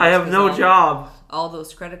credit cards. I have no job. All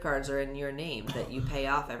those credit cards are in your name that you pay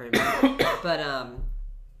off every month.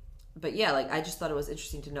 But yeah, like I just thought it was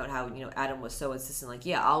interesting to note how Adam was so insistent. Like,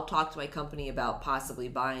 yeah, I'll talk to my company about possibly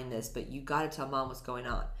buying this, but you got to tell mom what's going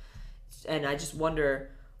on. And I just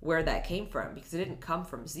wonder where that came from, because it didn't come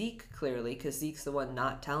from Zeke clearly, because Zeke's the one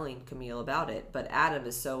not telling Camille about it. But Adam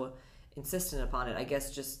is so insistent upon it. I guess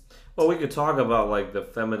just. Well, we could talk about like the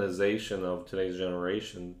feminization of today's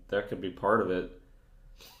generation. That could be part of it.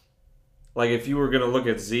 Like if you were going to look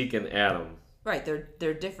at Zeke and Adam. Right,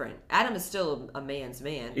 they're different. Adam is still a man's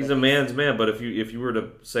man. He's a man's man, but if you were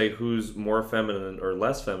to say who's more feminine or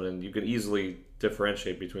less feminine, you could easily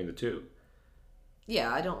differentiate between the two.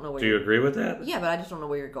 Yeah, I don't know where. Do you agree with that? Yeah, but I just don't know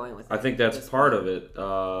where you're going with it. I think that's part of it.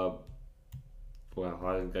 Well,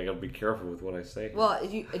 I gotta be careful with what I say. Well,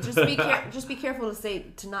 just be careful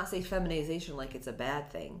to not say feminization like it's a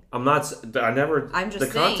bad thing. I'm not. I never. I'm just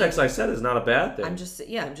the saying, context I said is not a bad thing. I'm just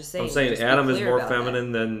saying. I'm saying Adam is more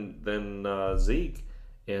feminine than Zeke,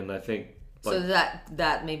 and I think. So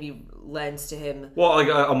that maybe lends to him. Well, like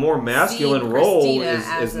a more masculine role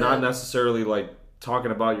is not necessarily like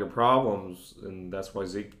talking about your problems, and that's why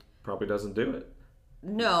Zeke probably doesn't do it.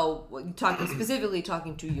 No, specifically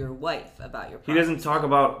talking to your wife about your problems. He doesn't talk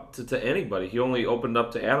about to anybody. He only opened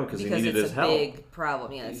up to Adam because he needed his help. It's a big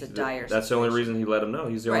problem. Yeah, it's a dire That's the only reason he let him know.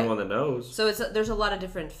 He's the only one that knows. So there's a lot of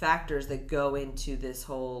different factors that go into this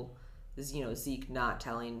whole, Zeke not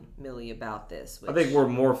telling Millie about this. I think we're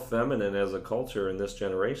more feminine as a culture in this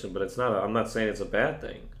generation, but it's not. I'm not saying it's a bad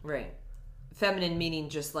thing. Right. Feminine meaning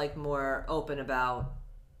just like more open about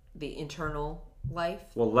the internal life.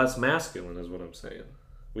 Well, less masculine is what I'm saying.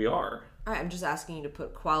 We are. All right, I'm just asking you to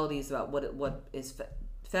put qualities about what is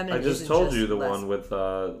feminine. I just told you the one with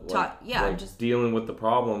just dealing with the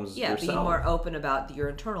problems. Yeah, yourself. being more open about your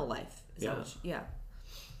internal life. Yeah.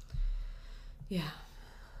 I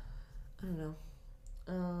don't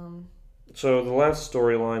know. So the last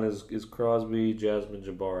storyline is Crosby, Jasmine,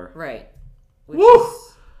 Jabbar. Right. Woo!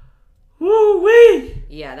 Woo wee!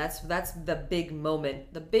 Yeah, that's the big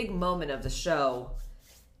moment. The big moment of the show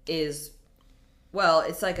is, well,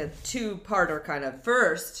 it's like a two-parter kind of.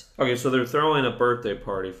 First. Okay, so they're throwing a birthday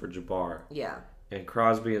party for Jabbar. Yeah. And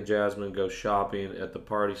Crosby and Jasmine go shopping at the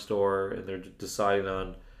party store, and they're deciding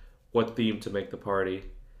on what theme to make the party.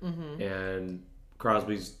 Mm-hmm. And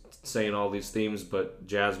Crosby's saying all these themes, but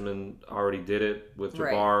Jasmine already did it with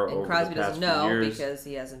Jabbar over Crosby the past doesn't know few years. because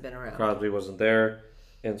he hasn't been around. Crosby wasn't there.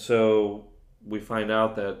 And so we find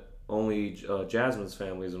out that only Jasmine's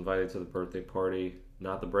family is invited to the birthday party,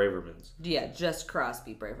 not the Bravermans. Yeah, just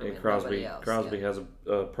Crosby, Braverman, and Crosby else. has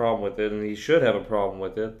a problem with it, and he should have a problem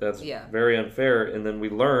with it. That's very unfair. And then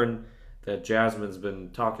we learn that Jasmine's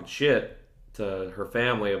been talking shit to her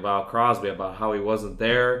family about Crosby, about how he wasn't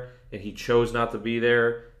there, and he chose not to be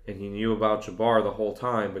there, and he knew about Jabbar the whole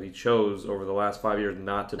time, but he chose over the last 5 years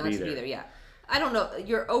not to be there. Yeah. I don't know.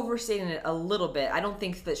 You're overstating it a little bit. I don't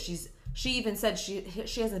think that she even said she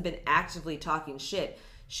hasn't been actively talking shit.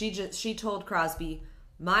 She told Crosby,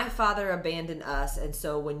 my father abandoned us, and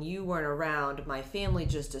so when you weren't around, my family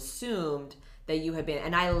just assumed that you had been,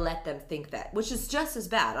 and I let them think that, which is just as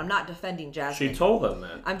bad. I'm not defending Jasmine. She told them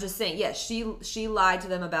that. I'm just saying, she lied to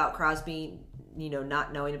them about Crosby,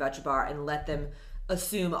 not knowing about Jabbar, and let them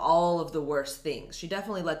assume all of the worst things. She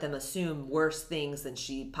definitely let them assume worse things than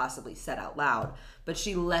she possibly said out loud. But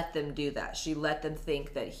she let them do that. She let them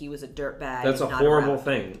think that he was a dirtbag. That's a horrible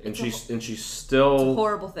thing, and she's still it's a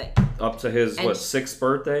horrible thing. Up to his 6th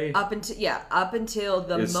birthday. Up until the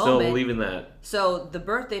moment. Still believing that. So the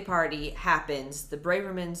birthday party happens. The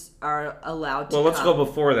Bravermans are allowed to. Well, let's go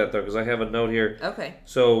before that though, because I have a note here. Okay.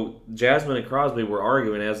 So Jasmine and Crosby were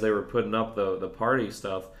arguing as they were putting up the party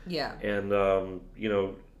stuff. Yeah. And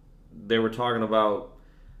they were talking about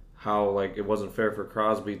how it wasn't fair for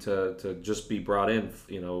Crosby to just be brought in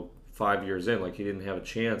 5 years in, he didn't have a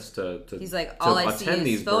chance to he's like, all I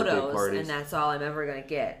see is photos parties. And that's all I'm ever gonna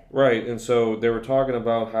get. Right. And so they were talking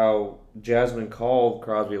about how Jasmine called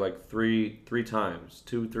Crosby three times,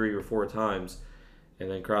 2, 3, or 4 times,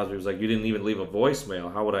 and then Crosby was like, you didn't even leave a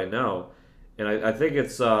voicemail, how would I know? And I think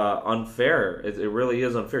it's unfair. It really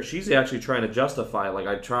is unfair. She's actually trying to justify it.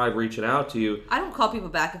 I tried reaching out to you. I don't call people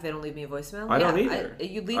back if they don't leave me a voicemail. I don't either.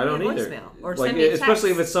 You leave me a voicemail. Or send me a text.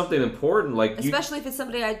 Especially if it's something important. Especially if it's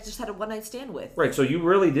somebody I just had a one-night stand with. Right, so you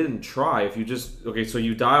really didn't try. If you just... Okay, so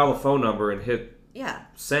you dial the phone number and hit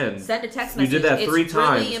send. Send a text message. You did that 3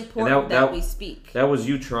 times. It's really important that we speak. That was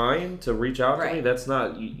you trying to reach out to me? That's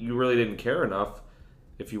not... You really didn't care enough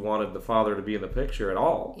if you wanted the father to be in the picture at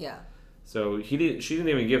all. Yeah. So she didn't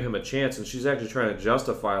even give him a chance, and she's actually trying to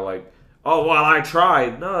justify oh well, I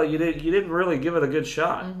tried. No, you didn't really give it a good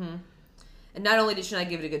shot. Mm-hmm. And not only did she not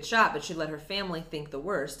give it a good shot, but she let her family think the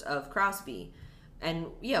worst of Crosby. And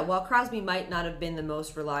while Crosby might not have been the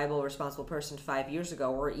most reliable, responsible person 5 years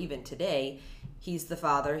ago, or even today, he's the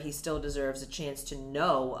father. He still deserves a chance to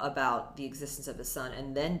know about the existence of his son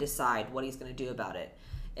and then decide what he's going to do about it.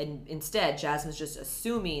 And instead, Jasmine's just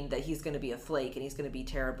assuming that he's going to be a flake and he's going to be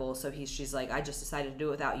terrible. So she's like, I just decided to do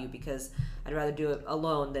it without you because I'd rather do it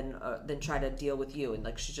alone than try to deal with you. And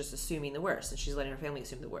she's just assuming the worst, and she's letting her family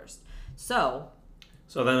assume the worst. So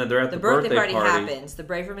then they're at the birthday party happens. The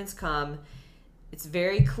Bravermans come. It's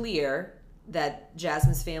very clear that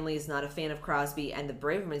Jasmine's family is not a fan of Crosby, and the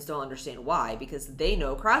Bravermans don't understand why, because they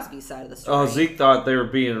know Crosby's side of the story. Oh, Zeke thought they were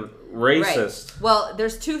being racist. Right. Well,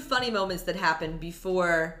 there's 2 funny moments that happen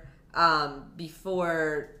before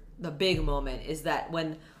the big moment. Is that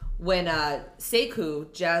when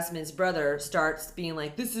Sekou, Jasmine's brother, starts being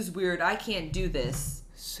like, "This is weird. I can't do this."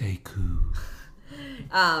 Sekou.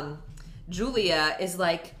 Julia is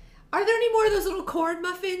like, are there any more of those little corn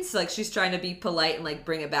muffins? She's trying to be polite and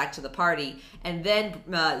bring it back to the party. And then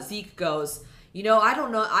Zeke goes, I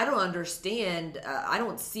don't know. I don't understand. I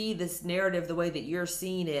don't see this narrative the way that you're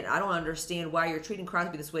seeing it. I don't understand why you're treating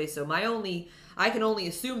Crosby this way. So I can only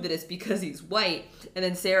assume that it's because he's white. And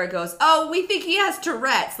then Sarah goes, oh, we think he has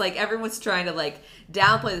Tourette's. Everyone's trying to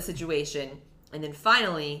downplay the situation. And then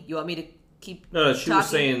finally, you want me to keep No, she talking? was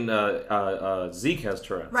saying Zeke has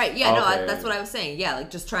Tourette's. Right, yeah, no, that's what I was saying. Yeah,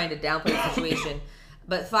 just trying to downplay the situation.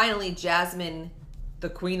 But finally, Jasmine, the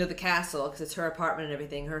queen of the castle, because it's her apartment and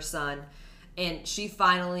everything, her son, and she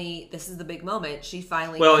finally, this is the big moment, she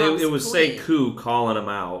finally it was Sekou calling him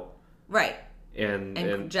out. Right.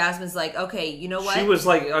 And Jasmine's like, okay, you know what? She was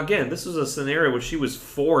again, this was a scenario where she was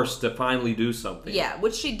forced to finally do something. Yeah,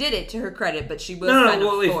 which she did it to her credit, but she was kind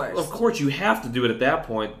of forced. Of course, you have to do it at that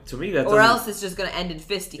point. To me, or else it's just going to end in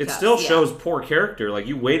fisticuffs. It still shows poor character.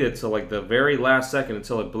 You waited till the very last second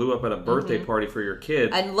until it blew up at a birthday party for your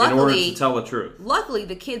kid in order to tell the truth. Luckily,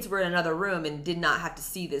 the kids were in another room and did not have to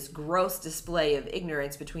see this gross display of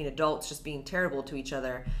ignorance between adults just being terrible to each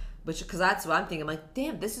other. Because that's what I'm thinking. I'm like,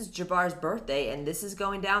 damn, this is Jabbar's birthday, and this is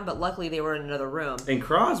going down. But luckily, they were in another room. And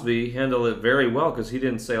Crosby handled it very well because he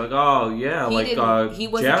didn't say oh yeah, he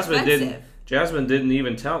wasn't defensive. Jasmine didn't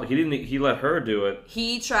even tell. He let her do it.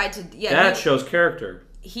 He tried to. Yeah, that shows character.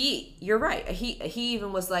 You're right. He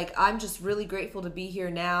even was like, I'm just really grateful to be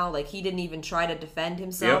here now. He didn't even try to defend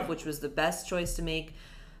himself, which was the best choice to make.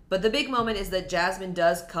 But the big moment is that Jasmine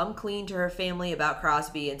does come clean to her family about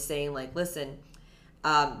Crosby and saying listen.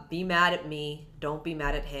 Be mad at me. Don't be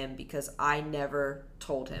mad at him because I never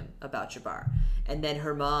told him about Jabbar. And then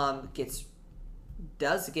her mom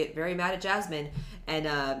does get very mad at Jasmine, and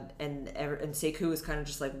Sekou is kind of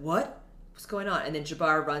just like, what's going on? And then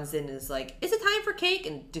Jabbar runs in and is like, is it time for cake?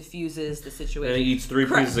 And diffuses the situation. And he eats 3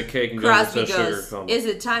 pieces of cake and Crosby goes to a sugar coma. Is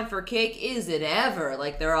it time for cake? Is it ever?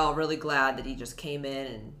 They're all really glad that he just came in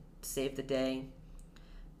and saved the day.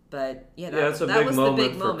 But that's a big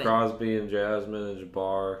moment for Crosby and Jasmine and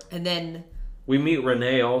Jabbar. And then we meet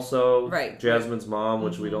Renee also, right? Jasmine's mom,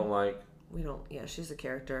 which we don't like. We don't. Yeah, she's a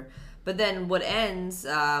character. But then what ends?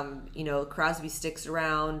 Crosby sticks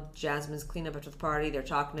around. Jasmine's cleaning up after the party. They're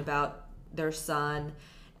talking about their son,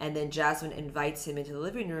 and then Jasmine invites him into the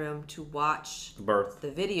living room to watch the birth,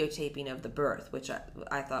 the videotaping of the birth, which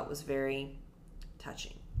I thought was very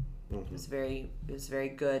touching. It was very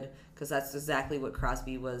good because that's exactly what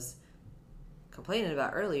Crosby was complaining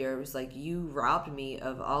about earlier. It was like, you robbed me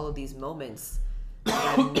of all of these moments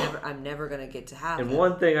that I'm never gonna get to have. And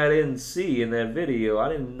one thing I didn't see in that video, I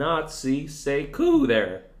did not see Sekou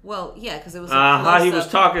there. Well, yeah, because it was. He was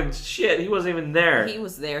talking shit. He wasn't even there. He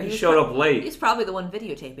was there. He showed up late. He's probably the one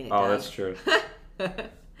videotaping it. Oh, that's true.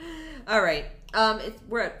 All right.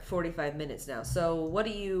 We're at 45 minutes now. So what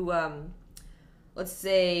do you? Let's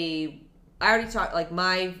say I already talked. Like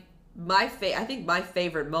I think my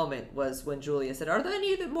favorite moment was when Julia said, "Are there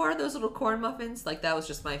any more of those little corn muffins?" Like that was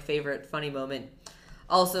just my favorite funny moment.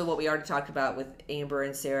 Also, what we already talked about with Amber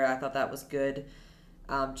and Sarah, I thought that was good.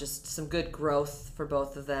 Just some good growth for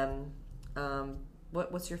both of them.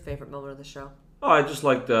 What's your favorite moment of the show? Oh, I just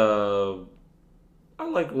liked I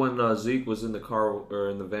liked when Zeke was in the car or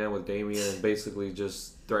in the van with Damien and basically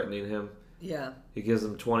just threatening him. Yeah. He gives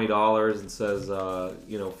him $20 and says,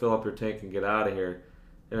 fill up your tank and get out of here.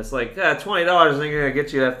 And it's like, $20 ain't gonna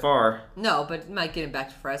get you that far. No, but it might get him back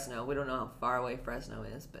to Fresno. We don't know how far away Fresno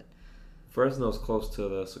is, but Fresno's close to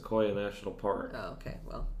the Sequoia National Park. Oh, okay.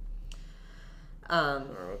 Well.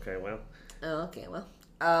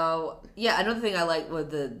 Yeah, another thing I liked was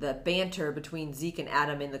the banter between Zeke and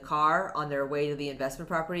Adam in the car on their way to the investment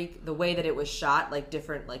property. The way that it was shot, like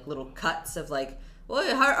different like little cuts of like, well,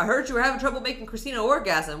 I heard you were having trouble making Christina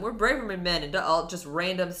orgasm. We're Braverman men and all just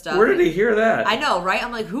random stuff. Where did he hear that? I know, right?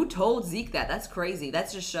 I'm like, who told Zeke that? That's crazy.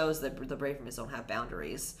 That just shows that the Bravermans don't have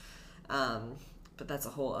boundaries. But that's a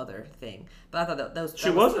whole other thing. But I thought that was... She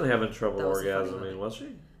wasn't having trouble orgasming, was she?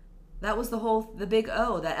 That was the big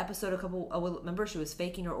O. That episode remember she was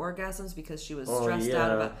faking her orgasms because she was stressed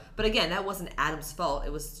out about... But again, that wasn't Adam's fault.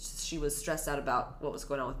 It was she was stressed out about what was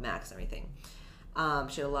going on with Max and everything.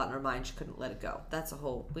 She had a lot in her mind. She couldn't let it go. That's a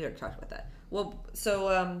whole... We already talked about that. Well, so,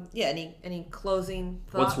 any closing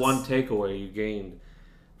thoughts? What's one takeaway you gained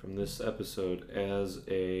from this episode as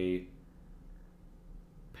a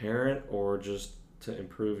parent or just to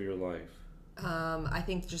improve your life? I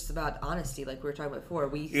think just about honesty, like we were talking about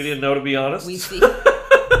before. You didn't know to be honest? We see.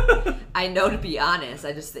 I know to be honest.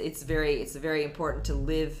 It's very important to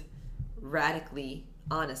live radically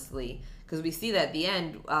honestly, because we see that at the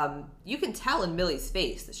end. You can tell in Millie's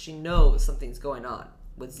face that she knows something's going on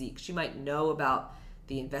with Zeke. She might know about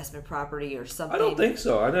the investment property or something. I don't think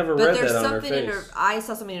so. I never read that on her face. I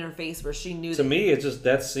saw something in her face where she knew. To me, it's just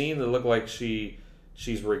that scene that looked like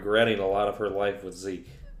she's regretting a lot of her life with Zeke.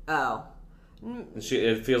 Oh.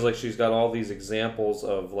 It feels like she's got all these examples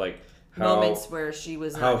of like moments where she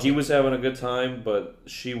was he was having a good time, but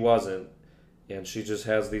she wasn't, and she just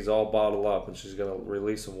has these all bottled up, and she's gonna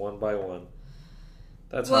release them one by one.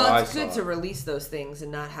 That's how I saw it. Well, it's good to release those things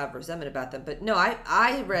and not have resentment about them. But no,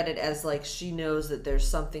 I read it as like she knows that there's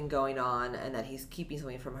something going on and that he's keeping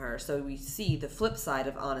something from her. So we see the flip side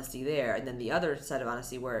of honesty there, and then the other side of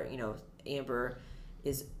honesty where Amber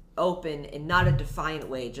is open in not a defiant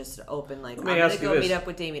way, just open like I'm gonna go meet up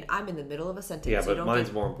with Damien. I'm in the middle of a sentence. Yeah, but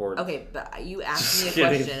mine's more important. Okay, but you asked me a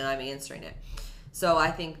question and I'm answering it. So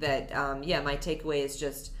I think that my takeaway is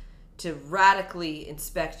just to radically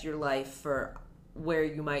inspect your life for where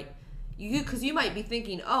you might be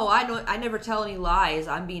thinking, oh, I never tell any lies.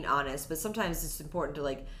 I'm being honest, but sometimes it's important to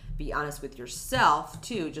like be honest with yourself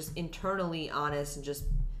too, just internally honest and just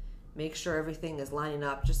make sure everything is lining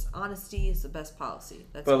up. Just honesty is the best policy.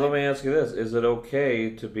 But let me ask you this. Is it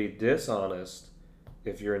okay to be dishonest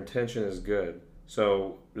if your intention is good?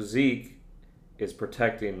 So Zeke is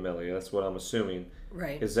protecting Millie. That's what I'm assuming.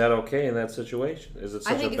 Right. Is that okay in that situation? Is it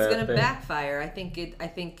such a bad thing? I think it's going to backfire. I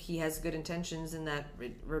think he has good intentions and that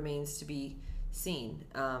remains to be seen.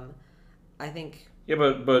 I think... Yeah,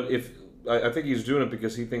 but if... I think he's doing it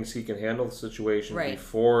because he thinks he can handle the situation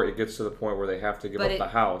before it gets to the point where they have to give up the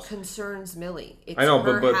house. But it concerns Millie. It's I know,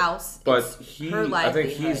 her house. But it's her livelihood. I think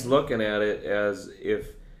he's looking at it as if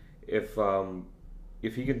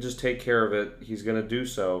he can just take care of it, he's going to do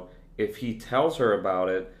so. If he tells her about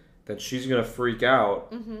it, then she's going to freak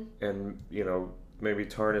out and maybe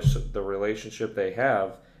tarnish the relationship they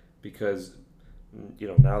have because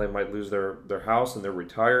now they might lose their house and they're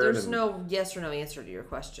retired. There's no yes or no answer to your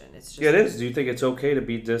question. It's just it is. Do you think it's okay to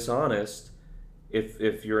be dishonest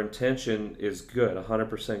if your intention is good,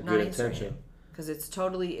 100% good intention? Because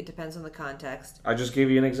it depends on the context. I just gave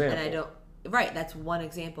you an example. And I don't. Right, that's one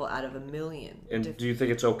example out of a million. And do you think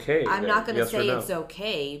it's okay? I'm not going to say it's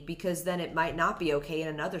okay because then it might not be okay in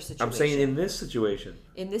another situation. I'm saying in this situation.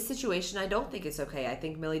 In this situation, I don't think it's okay. I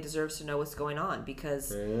think Millie deserves to know what's going on because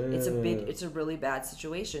it's a really bad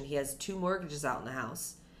situation. He has 2 mortgages out in the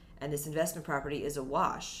house, and this investment property is a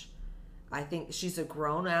wash. I think she's a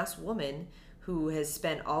grown-ass woman who has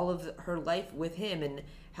spent all of her life with him and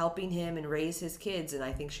helping him and raise his kids, and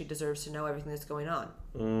I think she deserves to know everything that's going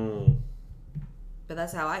on. But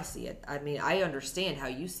that's how I see it. I mean, I understand how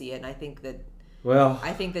you see it, and I think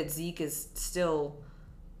that Zeke is still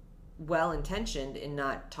well-intentioned in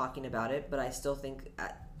not talking about it, but I still think,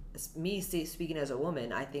 me speaking as a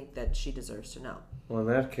woman, I think that she deserves to know. Well, in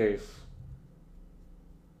that case,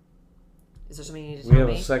 is there something you need to tell me?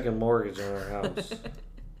 We have a second mortgage on our house.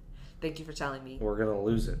 Thank you for telling me. We're going to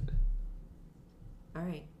lose it. All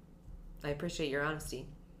right. I appreciate your honesty.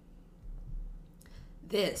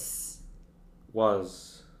 This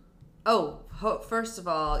was... first of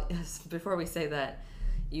all, before we say that,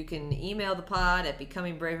 you can email the pod at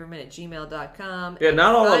becomingbraverman@gmail.com. Yeah,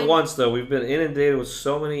 not all at once, though. We've been inundated with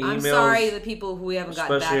so many emails. I'm sorry, the people who we haven't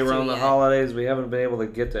gotten back to especially around the holidays. We haven't been able to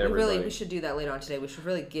get to everybody. We should do that later on today. We should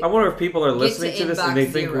really get... I wonder if people are listening to this and they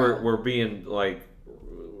think we're being, like,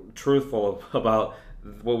 truthful about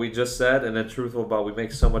what we just said, and then truthful about we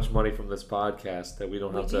make so much money from this podcast that we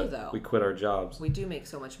don't have to. We quit our jobs. We do make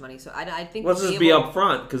so much money, so I think let's just be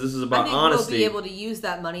upfront, because this is about honesty. We'll be able to use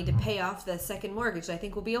that money to pay off the second mortgage. I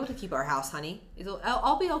think we'll be able to keep our house, honey.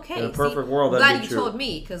 I'll be okay. In a perfect world, that'd be true. I'm glad you told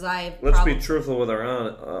me, because Let's be truthful with our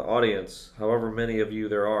audience, however many of you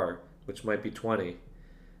there are, which might be 20.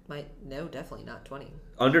 No, definitely not 20.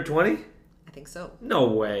 Under 20? I think so. No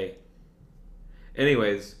way.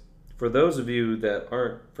 Anyways, for those of you that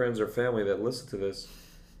aren't friends or family that listen to this,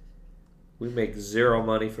 we make zero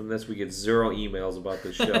money from this. We get zero emails about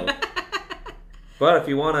this show. But if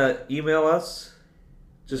you want to email us,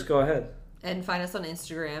 just go ahead. And find us on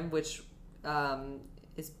Instagram, which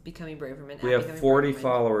is Becoming Braverman. We have 40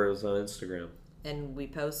 followers on Instagram. And we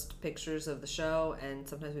post pictures of the show, and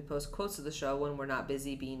sometimes we post quotes of the show when we're not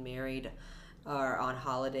busy being married or on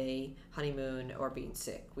holiday, honeymoon, or being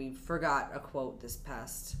sick. We forgot a quote this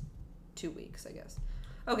past 2 weeks, I guess.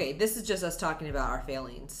 Okay, this is just us talking about our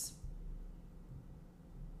failings.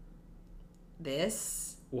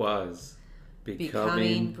 This was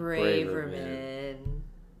Becoming Braverman.